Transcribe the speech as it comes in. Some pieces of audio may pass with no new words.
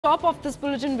Top of this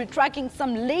bulletin, we're tracking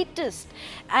some latest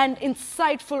and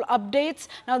insightful updates.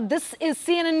 Now, this is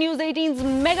CNN News 18's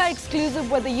mega exclusive,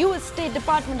 where the US State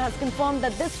Department has confirmed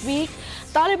that this week,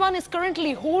 Taliban is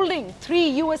currently holding 3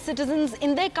 US citizens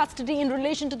in their custody in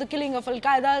relation to the killing of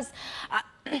Al-Qaeda's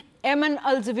Ayman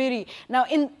al-Zawahiri. Now,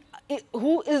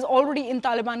 who is already in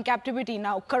Taliban captivity.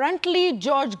 Now, currently,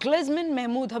 George Glezmann,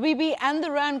 Mahmood, Habibi and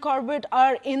the Corbett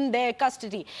are in their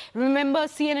custody. Remember,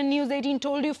 CNN News 18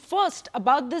 told you first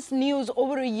about this news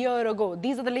over a year ago.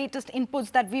 These are the latest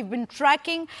inputs that we've been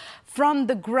tracking from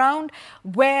the ground,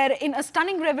 where in a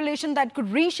stunning revelation that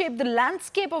could reshape the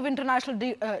landscape of international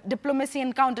diplomacy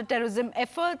and counter-terrorism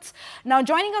efforts. Now,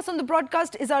 joining us on the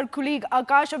broadcast is our colleague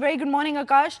Akash. A very good morning,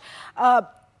 Akash.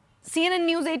 CNN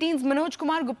News 18's Manoj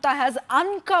Kumar Gupta has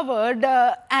uncovered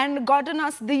and gotten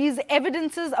us these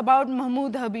evidences about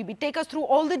Mahmood Habibi. Take us through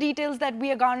all the details that we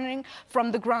are garnering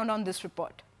from the ground on this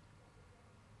report.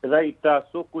 Right.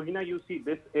 So, Kuhina, you see,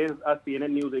 this is a CNN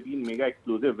News 18 mega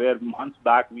exclusive, where months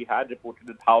back we had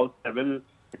reported how several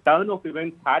turn of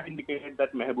events had indicated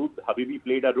that Mahmood Habibi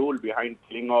played a role behind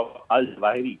killing of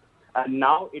al-Zawahiri. And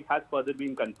now it has further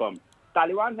been confirmed.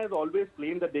 Taliban has always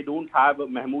claimed that they don't have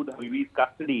Mahmood Habibi's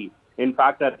custody. In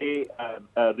fact, they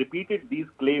repeated these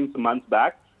claims months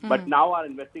back. But now our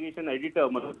investigation editor,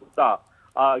 Manoj Gupta,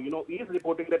 is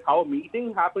reporting that how a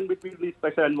meeting happened between the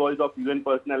special envoys of UN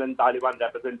personnel and Taliban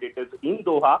representatives in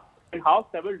Doha, and how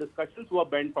several discussions were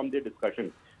banned from the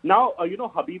discussion. Now,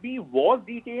 Habibi was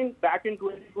detained back in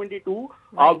 2022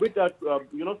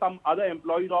 with, some other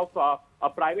employees of a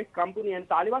private company, and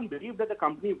Taliban believed that the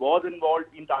company was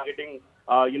involved in targeting,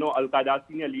 Al-Qaeda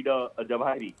senior leader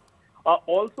Zawahiri.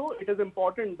 Also, it is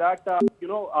important that,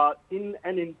 in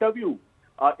an interview,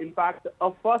 in fact,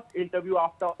 a first interview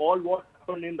after all what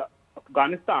happened in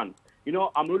Afghanistan,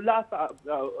 Amrullah,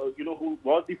 who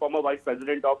was the former vice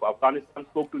president of Afghanistan,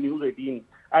 spoke to News 18,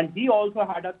 and he also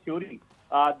had a theory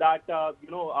that,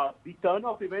 the turn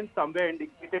of events somewhere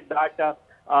indicated that,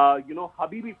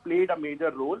 Habibi played a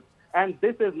major role, and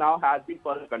this is now has been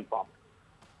further confirmed.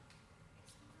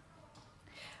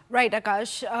 Right,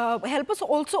 Akash. Help us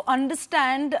also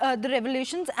understand the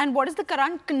revelations and what is the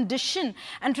current condition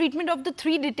and treatment of the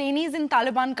 3 detainees in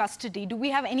Taliban custody. Do we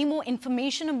have any more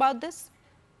information about this?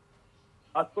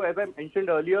 So, as I mentioned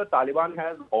earlier, Taliban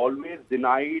has always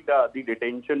denied the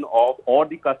detention of or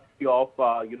the custody of,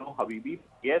 Habibi.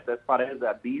 Yes, as far as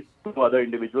these 2 other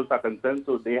individuals are concerned,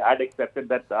 so they had accepted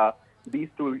that these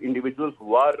 2 individuals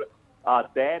were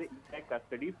there in their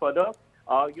custody. Further,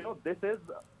 this is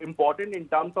important in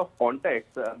terms of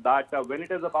context that when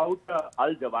it is about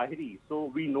al-Zawahiri,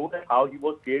 so we know that how he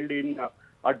was killed in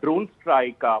a drone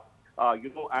strike,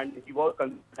 and he was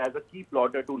considered as a key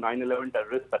plotter to 9/11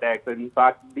 terrorist attacks. And in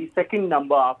fact, the second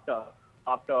number after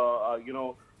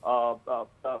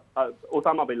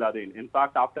Osama bin Laden. In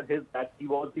fact, after his death, he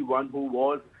was the one who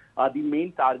was the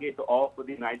main target of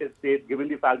the United States, given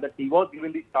the fact that he was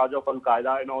given the charge of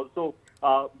Al-Qaeda, and also,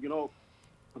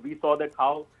 we saw that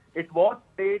how it was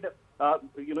played,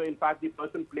 in fact, the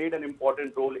person played an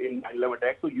important role in 9/11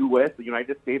 attack. So the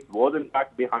United States was in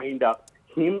fact behind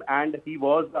him, and he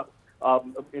was,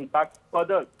 in fact,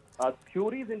 further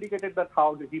theories indicated that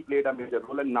how he played a major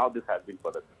role, and now this has been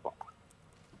further confirmed.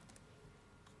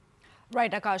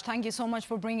 Right, Akash. Thank you so much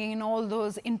for bringing in all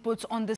those inputs on this.